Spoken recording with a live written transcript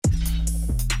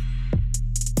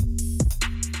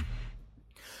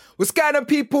What's going on,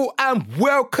 people, and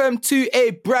welcome to a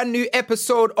brand new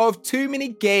episode of Too Many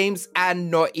Games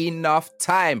and Not Enough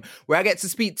Time, where I get to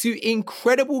speak to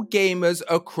incredible gamers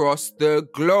across the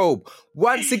globe.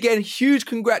 Once again, huge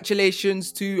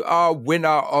congratulations to our winner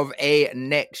of a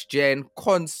next-gen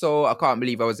console. I can't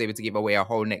believe I was able to give away a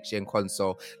whole next-gen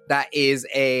console. That is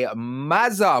a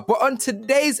Mazda. But on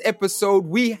today's episode,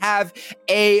 we have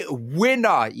a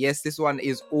winner. Yes, this one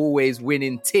is always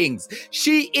winning things.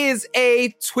 She is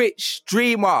a Twitch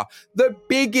streamer, the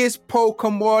biggest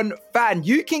Pokemon fan.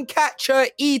 You can catch her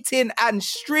eating and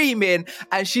streaming,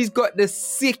 and she's got the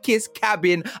sickest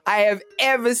cabin I have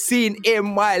ever seen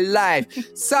in my life.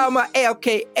 Sama,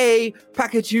 aka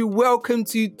Pakichu, welcome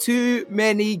to Too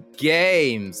Many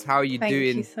Games. How are you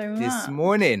doing this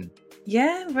morning?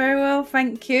 Yeah, very well,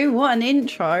 thank you. What an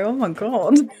intro! Oh my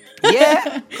god.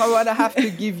 Yeah, come on, I have to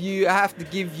give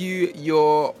you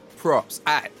your props.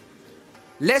 All right,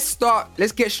 let's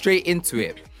get straight into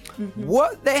it. Mm-hmm.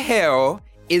 What the hell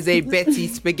is a Betty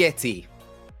Spaghetti?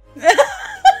 Do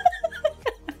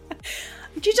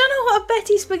you know what a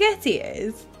Betty Spaghetti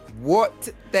is? What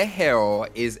the hell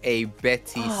is a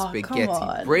Betty Spaghetti? Come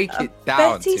on. Break it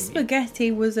down Betty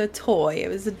Spaghetti was a toy. It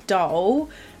was a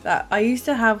doll that I used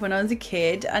to have when I was a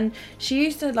kid, and she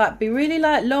used to be really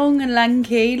long and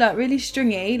lanky, really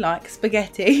stringy, like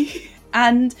spaghetti.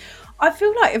 And I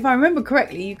feel like, if I remember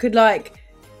correctly, you could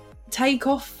take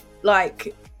off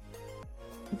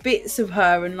bits of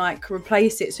her and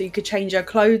replace it, so you could change her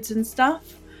clothes and stuff.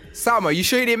 Sama, you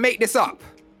sure you didn't make this up?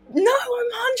 No,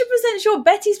 I'm 100% sure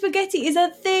Betty Spaghetti is a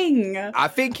thing. I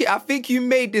think you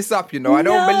made this up, I don't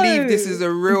believe this is a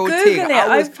real thing. Google it,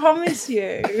 I promise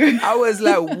you. I was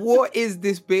like, what is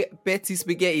this Betty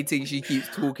Spaghetti thing she keeps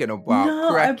talking about?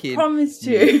 No, I promised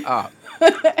you. Up.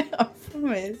 I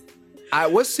promise.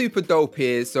 What's super dope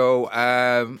here, so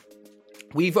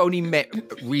we've only met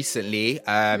recently,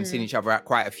 seen each other at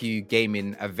quite a few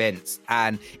gaming events,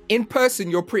 and in person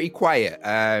you're pretty quiet.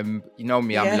 You know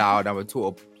me, I'm loud, I'm a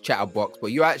total chatterbox,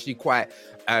 but you're actually quite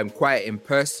quiet in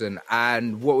person.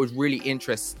 And what was really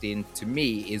interesting to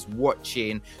me is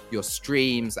watching your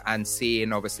streams and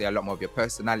seeing obviously a lot more of your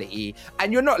personality.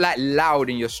 And you're not loud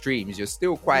in your streams, you're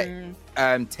still quite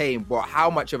tame, but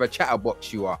how much of a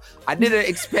chatterbox you are. I didn't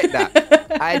expect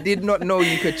that. I did not know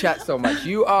you could chat so much.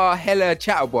 You are hella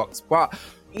chatterbox. But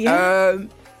I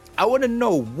want to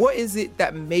know, what is it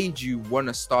that made you want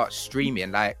to start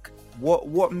streaming?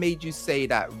 What made you say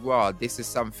that, this is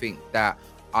something that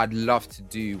I'd love to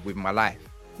do with my life?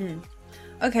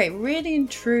 Okay, really and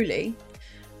truly,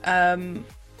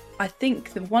 I think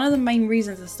one of the main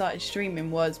reasons I started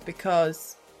streaming was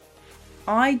because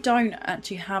I don't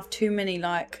actually have too many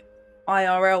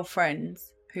IRL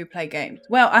friends who play games.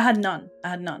 Well, I had none.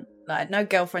 No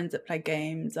girlfriends that played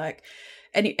games.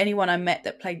 Anyone I met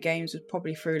that played games was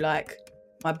probably through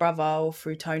my brother or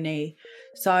through Tony.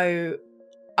 So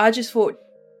I just thought,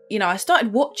 I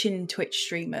started watching Twitch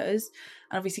streamers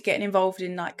and obviously getting involved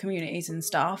in communities and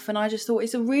stuff. And I just thought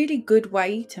it's a really good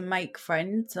way to make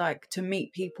friends, to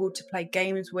meet people, to play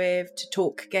games with, to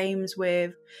talk games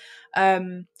with.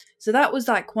 So that was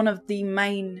one of the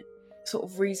main sort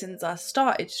of reasons I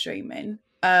started streaming.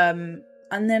 And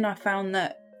then I found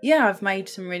that, I've made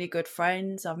some really good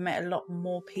friends. I've met a lot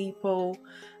more people,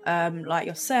 like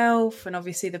yourself, and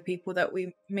obviously the people that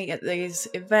we meet at these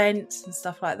events and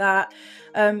stuff like that.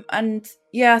 And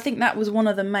I think that was one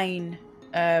of the main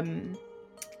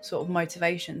sort of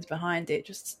motivations behind it,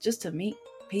 just to meet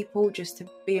people, just to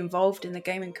be involved in the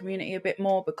gaming community a bit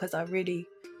more, because I really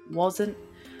wasn't.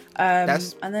 And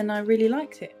then I really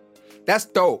liked it. That's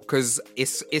dope, because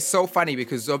it's so funny,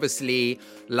 because obviously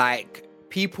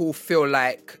people feel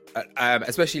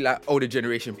especially older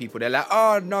generation people, they're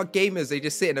no, gamers, they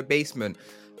just sit in a basement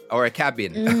or a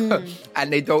cabin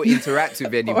and they don't interact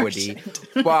with anybody.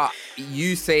 But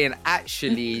you saying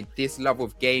actually this love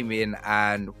of gaming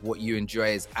and what you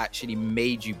enjoy has actually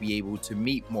made you be able to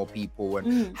meet more people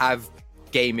and have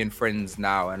gaming friends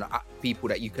now, and people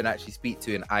that you can actually speak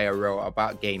to in IRL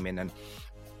about gaming. And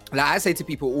I say to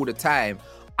people all the time,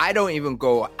 I don't even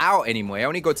go out anymore. I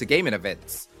only go to gaming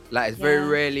events. It's very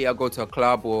rarely I go to a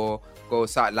club or go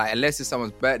outside, unless it's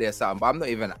someone's birthday or something. But I'm not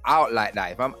even out like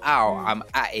that. If I'm out, I'm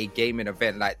at a gaming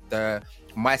event.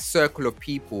 My circle of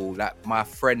people, my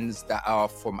friends that are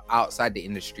from outside the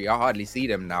industry, I hardly see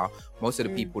them now. Most of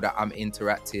the people that I'm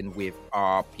interacting with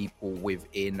are people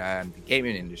within the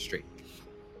gaming industry.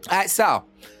 All right, Sal,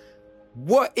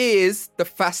 what is the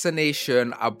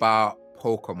fascination about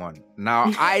Pokemon.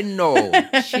 Now, I know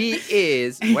she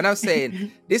is, when I'm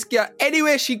saying this girl,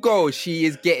 anywhere she goes, she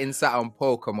is getting something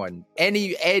Pokemon.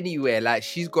 Anywhere. Like,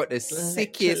 she's got the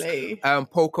sickest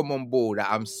Pokemon ball that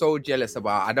I'm so jealous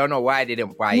about. I don't know why I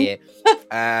didn't buy it.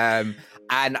 And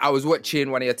I was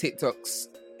watching one of your TikToks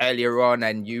earlier on,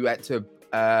 and you had to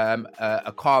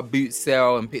a car boot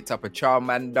sale and picked up a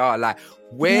Charmander. Like,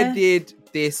 where did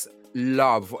this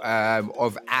love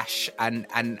of Ash and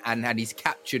his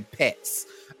captured pets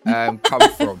come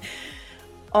from?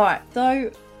 All right, so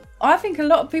I think a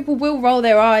lot of people will roll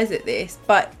their eyes at this,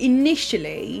 but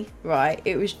initially, right,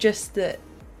 it was just that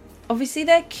obviously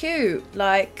they're cute,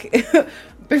 like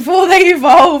before they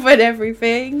evolve and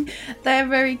everything, they're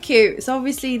very cute, so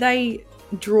obviously they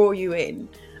draw you in.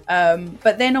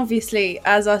 But then obviously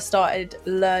as I started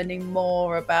learning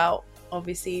more about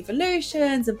obviously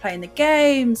evolutions and playing the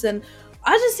games, and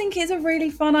I just think it's a really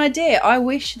fun idea. I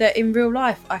wish that in real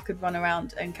life I could run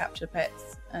around and capture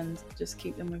pets and just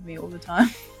keep them with me all the time.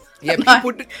 Yeah,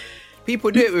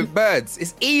 people do it with birds.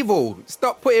 It's evil.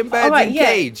 Stop putting birds in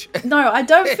cage. No, I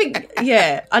don't think.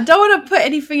 I don't want to put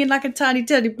anything in like a tiny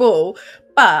ball,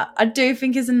 but I do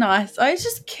think it's it's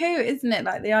just cute, isn't it?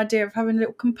 Like the idea of having a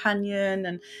little companion,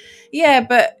 and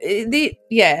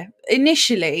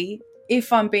initially,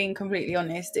 if I'm being completely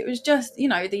honest, it was just,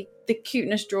 the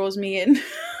cuteness draws me in.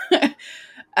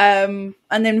 And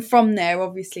then from there,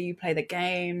 obviously, you play the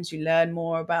games, you learn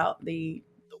more about the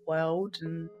world,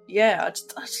 and I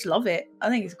just love it. I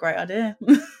think it's a great idea.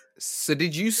 So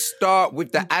did you start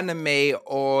with the anime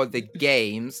or the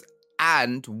games?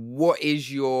 And what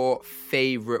is your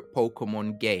favorite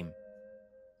Pokemon game?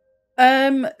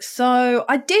 So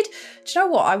I did. Do you know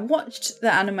what? I watched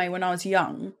the anime when I was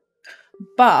young,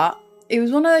 but it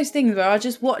was one of those things where I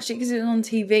just watched it because it was on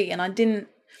TV, and I didn't.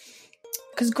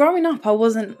 Because growing up, it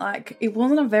wasn't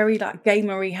a very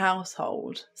gamery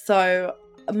household. So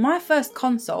my first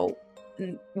console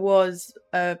was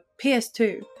a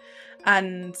PS2,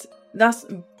 and that's,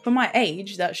 for my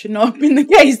age, that should not have been the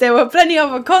case. There were plenty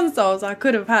of other consoles I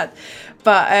could have had,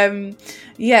 but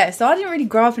so I didn't really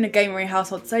grow up in a gamery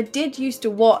household. So I did used to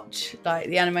watch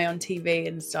the anime on TV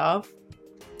and stuff,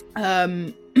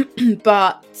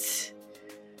 but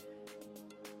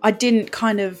I didn't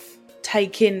kind of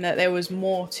take in that there was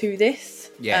more to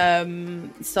this.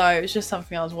 So it was just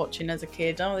something I was watching as a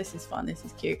kid. Oh, this is fun, this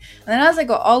is cute. And then as I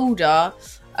got older,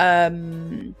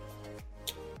 then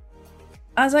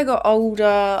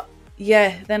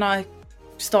I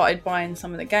started buying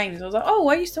some of the games. I was like, oh,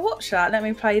 I used to watch that, let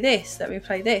me play this.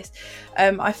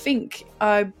 I think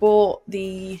I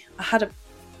had a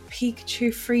Pakichu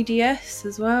 3DS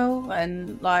as well,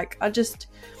 and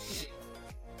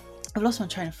I've lost my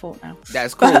train of thought now.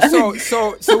 That's cool.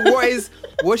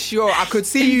 What's your? I could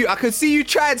see you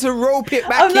trying to rope it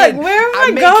back in. Where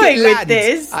am I going with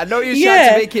this? I know you're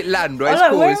trying to make it land, right? It's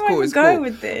cool. Where am I going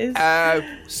with this?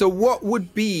 So what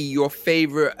would be your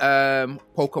favorite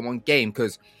Pokemon game?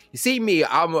 Because you see me,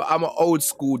 I'm an old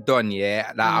school don,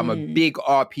 yeah. I'm a big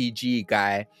RPG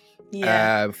guy.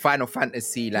 Yeah. Final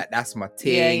Fantasy, that's my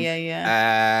thing.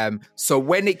 Yeah. So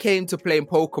when it came to playing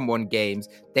Pokemon games,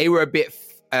 they were a bit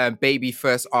baby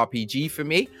first RPG for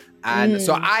me, and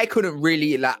so I couldn't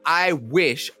really I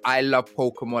wish I loved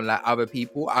Pokemon like other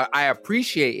people. I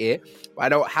appreciate it, but I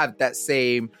don't have that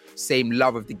same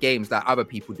love of the games that other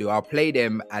people do. I'll play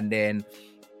them, and then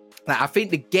I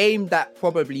think the game that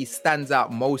probably stands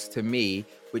out most to me,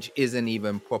 which isn't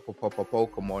even proper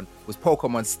Pokemon, was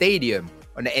Pokemon Stadium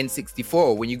on the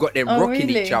N64 when you got them rocking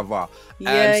each other.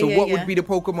 What would be the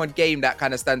Pokemon game that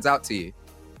kind of stands out to you?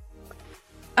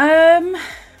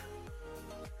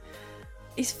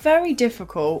 It's very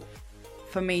difficult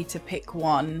for me to pick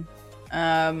one.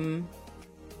 I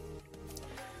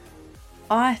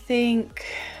think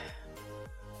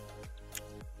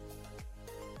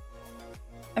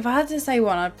if I had to say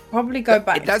one, I'd probably go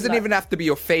back. It doesn't even have to be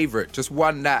your favorite, just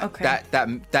one that's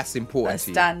important that to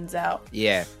you. Stands out.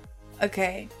 Yeah.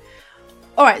 Okay.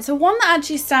 All right, so one that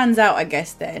actually stands out, I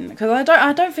guess, then, because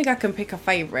I don't think I can pick a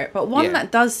favourite, but one that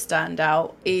does stand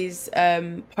out is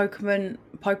Pokemon.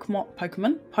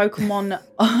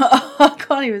 I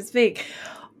can't even speak.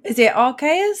 Is it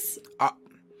Arceus?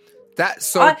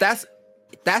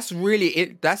 That's really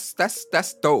it.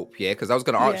 That's dope, yeah. Because I was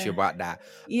gonna ask you about that.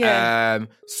 Yeah.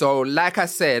 So like I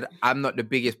said, I'm not the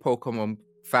biggest Pokemon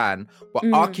fan, but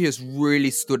Arceus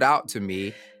really stood out to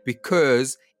me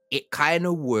because it kind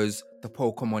of was the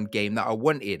Pokemon game that I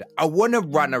wanted. I want to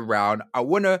run around. I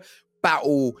want to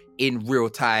battle in real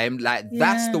time.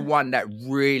 That's the one that's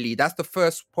the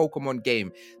first Pokemon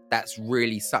game that's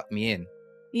really sucked me in.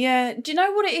 Yeah, do you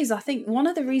know what it is? I think one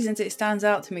of the reasons it stands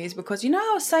out to me is because, you know,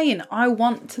 I was saying I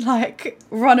want to like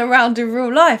run around in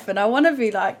real life and I want to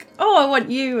be like, oh, I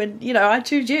want you and, you know, I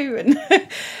choose you. And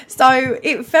so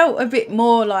it felt a bit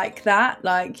more like that.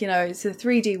 Like, you know, it's a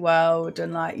 3D world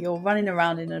and like you're running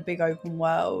around in a big open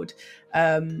world.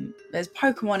 There's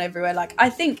Pokemon everywhere. Like, I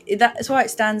think that's why it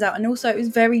stands out. And also it was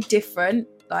very different.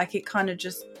 Like it kind of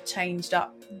just changed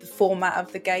up the format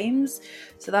of the games,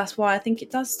 so that's why I think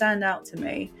it does stand out to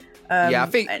me. I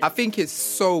think it's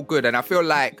so good, and I think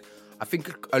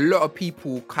a lot of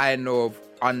people kind of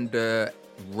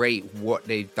underrate what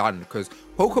they've done, because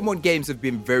Pokemon games have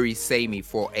been very samey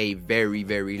for a very,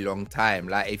 very long time.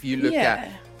 Like if you look at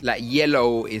like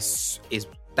Yellow is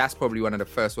that's probably one of the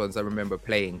first ones I remember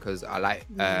playing because I like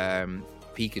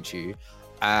Pikachu,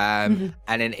 and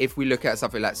then if we look at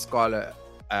something like Scarlet,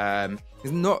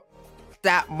 it's not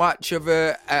that much of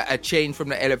a change from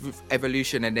the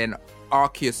evolution, and then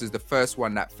Arceus is the first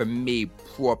one that for me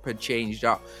proper changed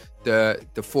up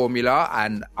the formula,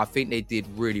 and I think they did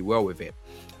really well with it.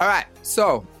 All right,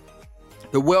 so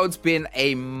the world's been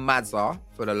a mazza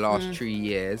for the last 3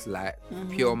 years, like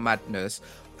pure madness.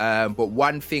 But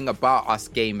one thing about us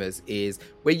gamers is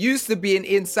we're used to being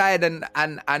inside and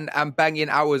banging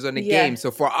hours on the game.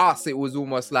 So for us, it was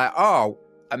almost like, oh,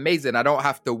 amazing, I don't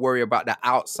have to worry about the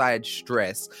outside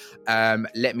stress.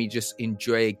 Let me just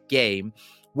enjoy a game.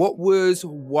 What was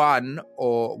one of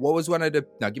the,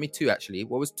 no, give me two actually.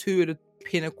 What was two of the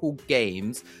pinnacle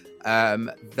games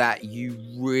that you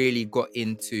really got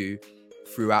into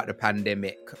throughout the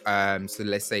pandemic? So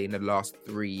let's say in the last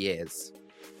 3 years.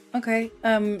 Okay,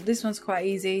 this one's quite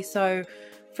easy. So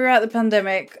throughout the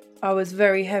pandemic, I was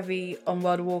very heavy on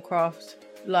World of Warcraft.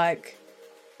 Like,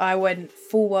 I went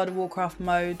full World of Warcraft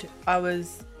mode. I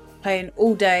was playing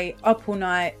all day, up all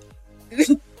night,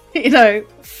 you know,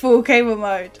 full gamer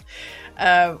mode.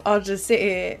 I'll just sit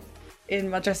here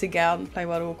in my dressing gown and play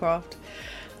World of Warcraft.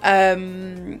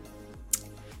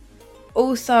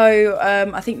 Also,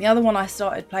 I think the other one I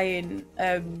started playing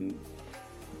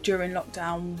during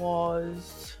lockdown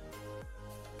was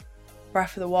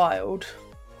Breath of the Wild.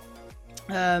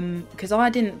 Because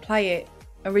I didn't play it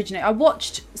originally. I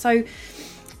watched... So...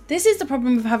 This is the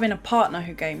problem with having a partner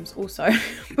who games also,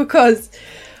 because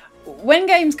when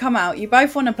games come out, you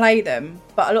both want to play them,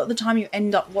 but a lot of the time you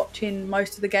end up watching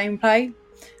most of the gameplay.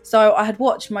 So I had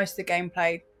watched most of the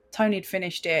gameplay. Tony had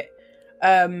finished it.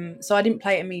 So I didn't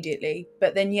play it immediately.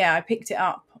 But then, I picked it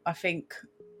up, I think,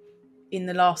 in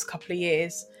the last couple of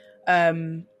years.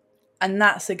 And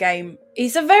that's a game.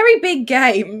 It's a very big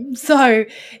game, so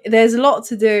there's a lot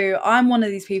to do. I'm one of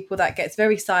these people that gets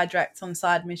very sidetracked on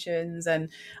side missions, and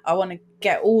I want to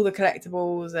get all the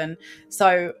collectibles, and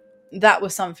so that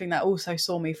was something that also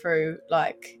saw me through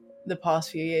like the past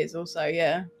few years also.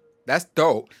 That's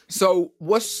dope. So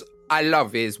what I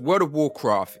love is World of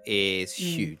Warcraft is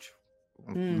huge,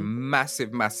 massive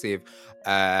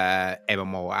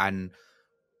MMO, and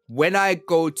when I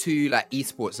go to like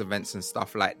esports events and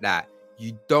stuff like that,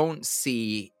 you don't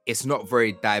see, it's not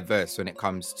very diverse when it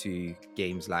comes to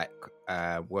games like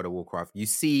World of Warcraft. You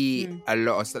see a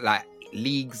lot of like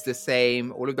leagues the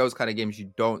same, all of those kind of games,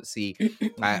 you don't see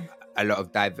a lot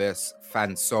of diverse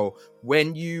fans. So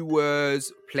when you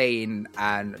was playing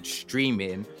and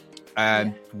streaming,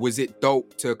 was it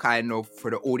dope to kind of,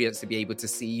 for the audience to be able to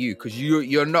see you? Because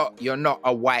you're not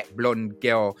a white blonde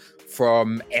girl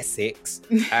from Essex,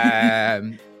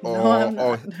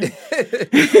 or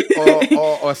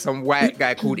some white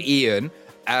guy called Ian.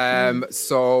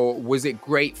 So was it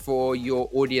great for your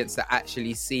audience to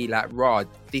actually see like, Rod,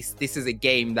 this is a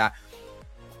game that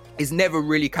is never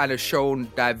really kind of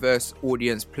shown diverse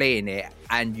audience playing it,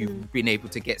 and you've been able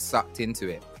to get sucked into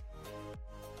it?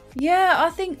 Yeah, I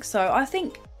think so. I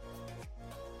think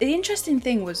the interesting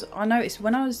thing was, I noticed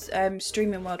when I was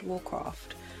streaming World of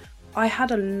Warcraft, I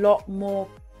had a lot more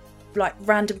like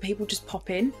random people just pop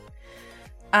in,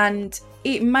 and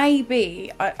it may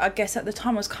be, I guess at the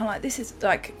time I was kind of like, this is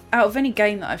like, out of any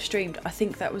game that I've streamed, I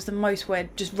think that was the most where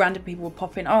just random people would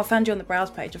pop in. Oh, I found you on the browse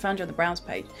page.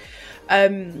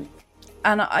 And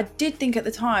I did think at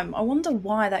the time, I wonder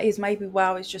why that is. Maybe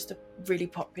WoW is just a really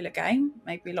popular game.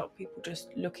 Maybe a lot of people just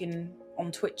looking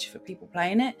on Twitch for people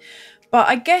playing it. But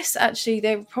I guess actually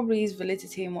there probably is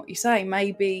validity in what you say.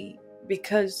 Maybe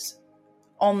because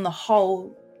on the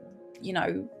whole, you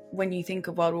know, when you think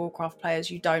of World of Warcraft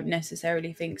players, you don't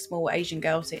necessarily think small Asian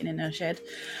girl sitting in her shed.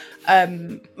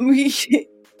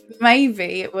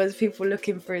 Maybe it was people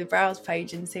looking through the browse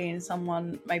page and seeing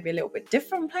someone maybe a little bit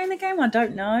different playing the game. I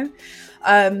don't know.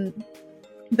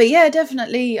 But yeah,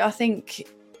 definitely, I think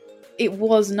it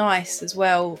was nice as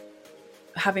well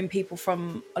having people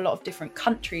from a lot of different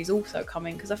countries also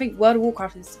coming, because I think World of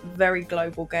Warcraft is a very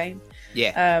global game.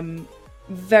 Yeah.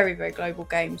 Very, very global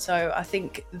game. So I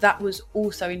think that was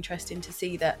also interesting to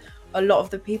see that a lot of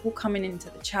the people coming into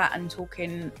the chat and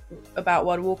talking about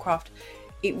World of Warcraft,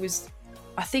 it was,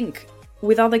 I think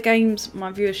with other games,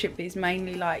 my viewership is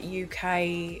mainly like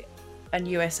UK and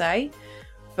USA.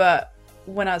 But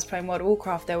when I was playing World of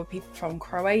Warcraft, there were people from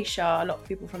Croatia, a lot of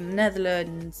people from the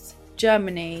Netherlands,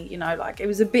 Germany, you know, like it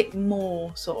was a bit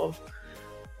more sort of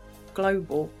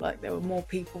global. Like there were more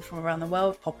people from around the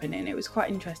world popping in. It was quite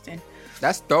interesting.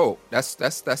 That's dope.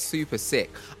 That's super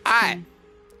sick. Alright.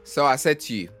 So I said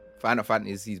to you, Final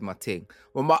Fantasy is my thing.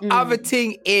 Well, my other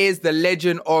thing is The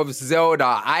Legend of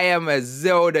Zelda. I am a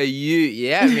Zelda youth.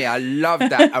 Yeah, me. I love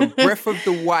that. And Breath of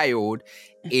the Wild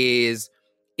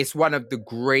it's one of the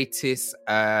greatest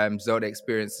Zelda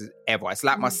experiences ever. It's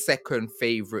like my second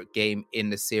favorite game in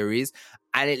the series.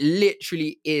 And it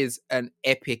literally is an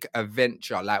epic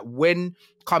adventure. Like when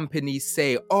companies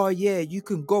say, oh yeah, you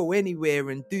can go anywhere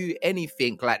and do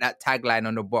anything, like that tagline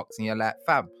on the box, and you're like,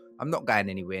 fam, I'm not going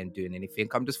anywhere and doing anything.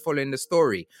 I'm just following the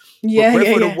story. Yeah, but Breath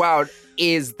yeah, of the yeah. Wild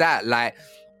is that. Like,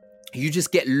 you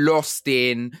just get lost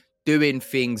in doing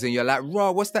things and you're like,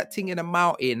 raw, what's that thing in a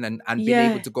mountain? And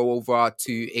being able to go over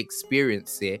to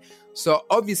experience it. So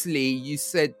obviously you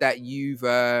said that you've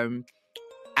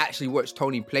actually watched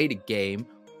Tony play the game,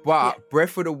 but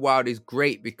Breath of the Wild is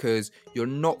great because you're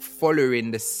not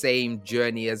following the same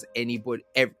journey as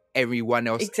everyone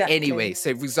else anyway.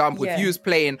 So for example, if you was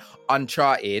playing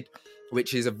Uncharted,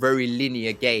 which is a very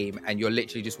linear game, and you're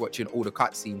literally just watching all the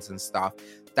cutscenes and stuff,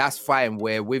 that's fine.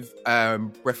 Where with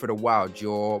Breath of the Wild,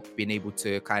 you're being able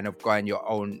to kind of go on your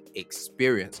own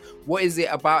experience. What is it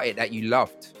about it that you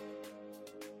loved?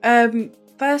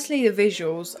 Firstly, the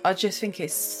visuals. I just think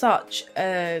it's such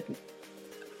a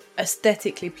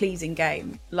aesthetically pleasing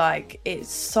game. Like, it's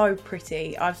so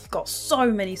pretty. I've got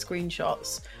so many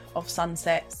screenshots of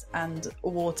sunsets and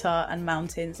water and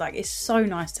mountains. Like, it's so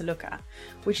nice to look at,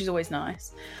 which is always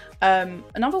nice.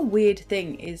 Another weird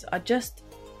thing is a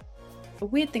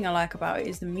weird thing I like about it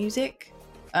is the music.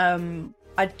 For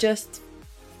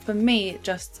me, it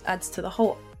just adds to the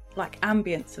whole like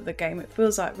ambience of the game. It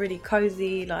feels like really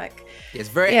cozy, like it's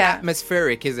very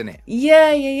atmospheric, isn't it?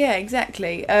 Yeah,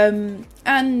 exactly. And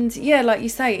yeah, like you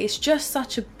say, it's just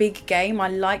such a big game. I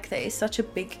like that it's such a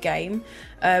big game,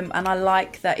 and I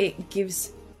like that it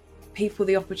gives people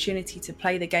the opportunity to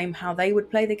play the game how they would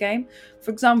play the game.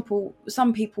 For example,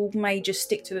 some people may just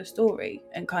stick to the story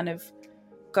and kind of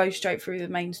go straight through the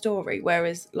main story,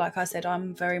 whereas like I said,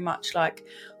 I'm very much like,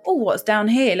 oh, what's down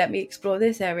here, let me explore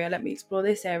this area, let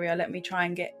me try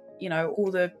and get, you know,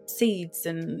 all the seeds,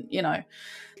 and you know.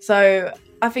 So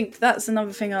I think that's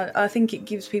another thing. I think it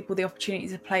gives people the opportunity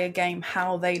to play a game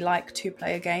how they like to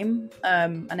play a game,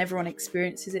 and everyone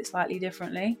experiences it slightly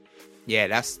differently. Yeah,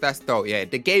 that's dope. Yeah,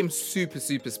 the game's super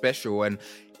special, and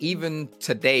even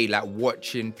today, like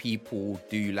watching people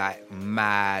do like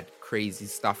mad crazy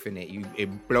stuff in it,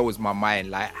 it blows my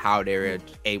mind, like how they're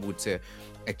able to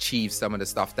achieve some of the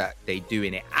stuff that they do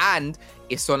in it. And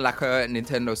it's on like a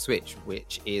Nintendo Switch,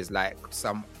 which is like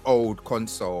some old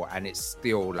console, and it's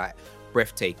still like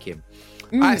breathtaking.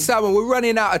 All right, Simon, we're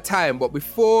running out of time, but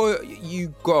before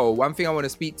you go, one thing I want to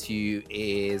speak to you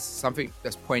is something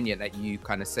that's poignant that you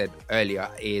kind of said earlier,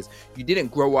 is you didn't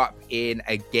grow up in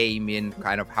a gaming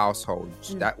kind of household.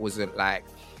 That wasn't like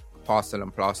parcel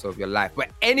and parcel of your life.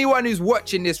 But anyone who's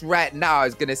watching this right now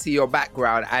is going to see your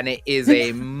background, and it is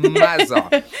a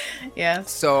mazza. Yeah.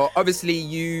 So obviously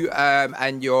you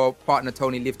and your partner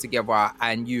Tony live together,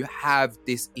 and you have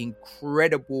this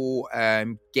incredible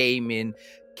gaming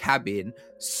cabin.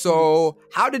 So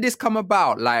how did this come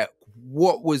about? Like,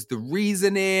 what was the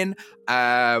reasoning?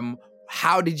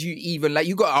 How did you even, like,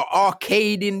 you got an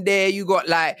arcade in there, you got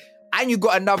like, and you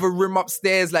got another room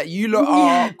upstairs, like you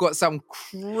lot got some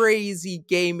crazy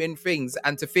gaming things,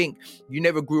 and to think you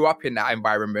never grew up in that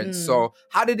environment. So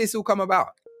how did this all come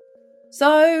about?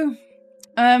 So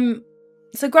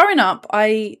growing up,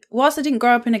 whilst I didn't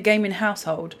grow up in a gaming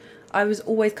household, I was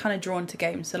always kind of drawn to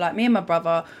games. So like me and my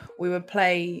brother, we would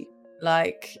play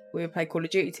Call of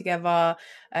Duty together.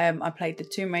 I played the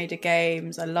Tomb Raider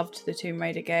games. I loved the Tomb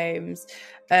Raider games.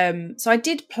 So I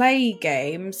did play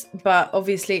games, but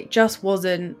obviously it just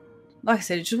wasn't, like I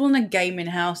said, it just wasn't a gaming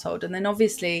household. And then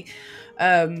obviously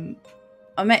I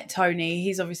met Tony.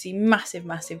 He's obviously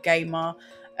massive gamer.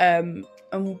 And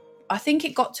I think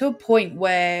it got to a point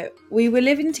where we were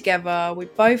living together. We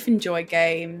both enjoy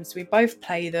games. We both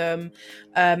play them.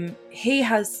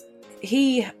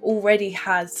 He already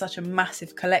has such a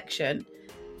massive collection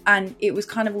and it was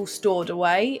kind of all stored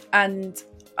away. And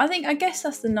I guess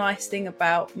that's the nice thing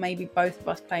about maybe both of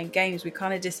us playing games. We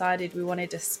kind of decided we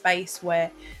wanted a space where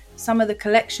some of the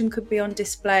collection could be on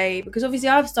display, because obviously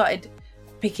I've started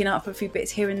picking up a few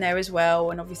bits here and there as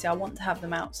well, and obviously I want to have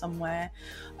them out somewhere.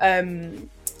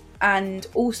 And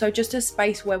also just a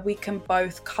space where we can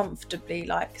both comfortably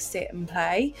like sit and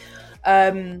play.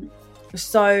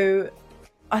 So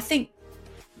I think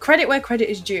credit where credit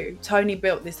is due. Tony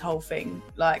built this whole thing.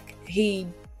 Like he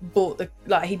built the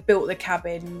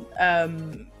cabin.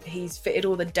 He's fitted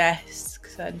all the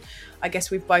desks, and I guess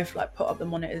we've both like put up the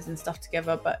monitors and stuff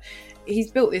together. But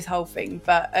he's built this whole thing.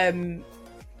 But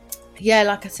yeah,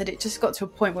 like I said, it just got to a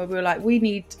point where we were like, we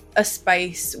need a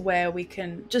space where we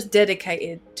can just dedicate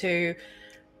it to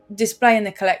displaying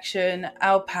the collection,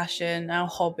 our passion, our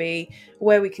hobby,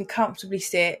 where we can comfortably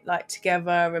sit like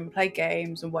together and play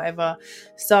games and whatever.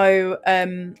 So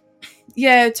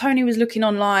yeah, Tony was looking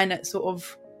online at sort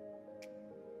of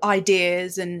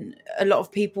ideas, and a lot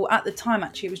of people at the time,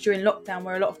 actually it was during lockdown,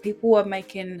 where a lot of people were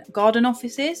making garden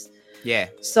offices. Yeah.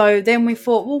 So then we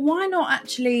thought, well, why not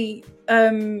actually,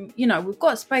 we've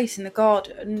got space in the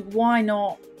garden, why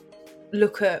not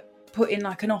look at putting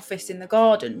like an office in the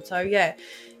garden? So yeah,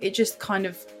 it just kind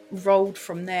of rolled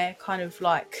from there, kind of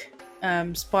like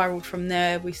spiraled from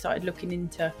there. We started looking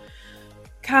into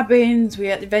cabins. We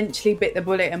eventually bit the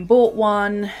bullet and bought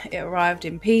one. It arrived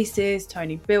in pieces.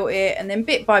 Tony built it, and then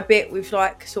bit by bit we've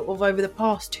like sort of over the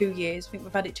past 2 years, I think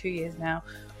we've had it 2 years now,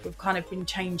 we've kind of been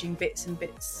changing bits and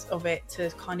bits of it to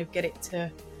kind of get it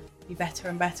to be better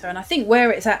and better. And I think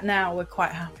where it's at now, we're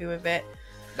quite happy with it.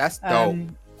 That's dope.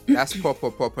 That's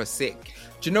proper sick.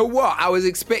 Do you know what? I was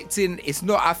expecting,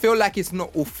 I feel like it's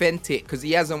not authentic because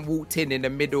he hasn't walked in the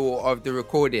middle of the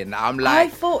recording. I'm like, I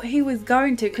thought he was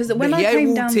going to, because when I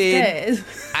came downstairs,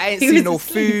 I ain't seen no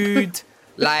food.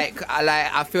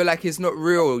 I feel like it's not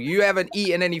real. You haven't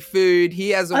eaten any food. He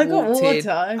hasn't walked in.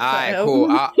 All right,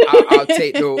 cool. I'll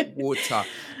take the water.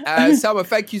 Salma,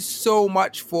 thank you so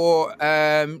much for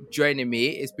joining me.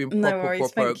 It's been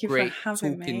proper great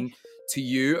talking to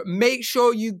you. Make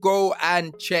sure you go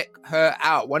and check her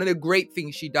out. One of the great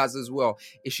things she does as well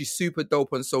is she's super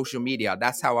dope on social media.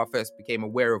 That's how I first became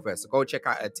aware of her. So go check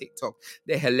out her TikTok.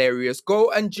 They're hilarious.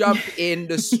 Go and jump in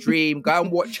the stream. Go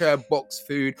and watch her box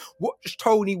food. Watch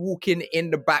Tony walking in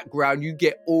the background. You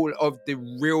get all of the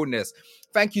realness.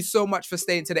 Thank you so much for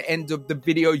staying to the end of the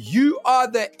video. You are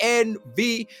the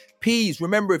MVPs.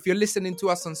 Remember, if you're listening to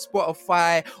us on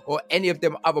Spotify or any of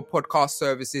them other podcast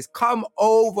services, come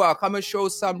over, come and show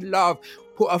some love.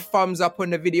 Put a thumbs up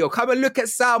on the video. Come and look at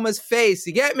Salma's face.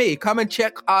 You get me? Come and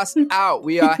check us out.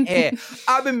 We are here.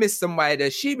 I've been Mr.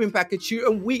 Midas. She's been Pakichu,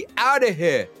 and we out of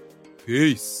here.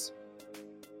 Peace.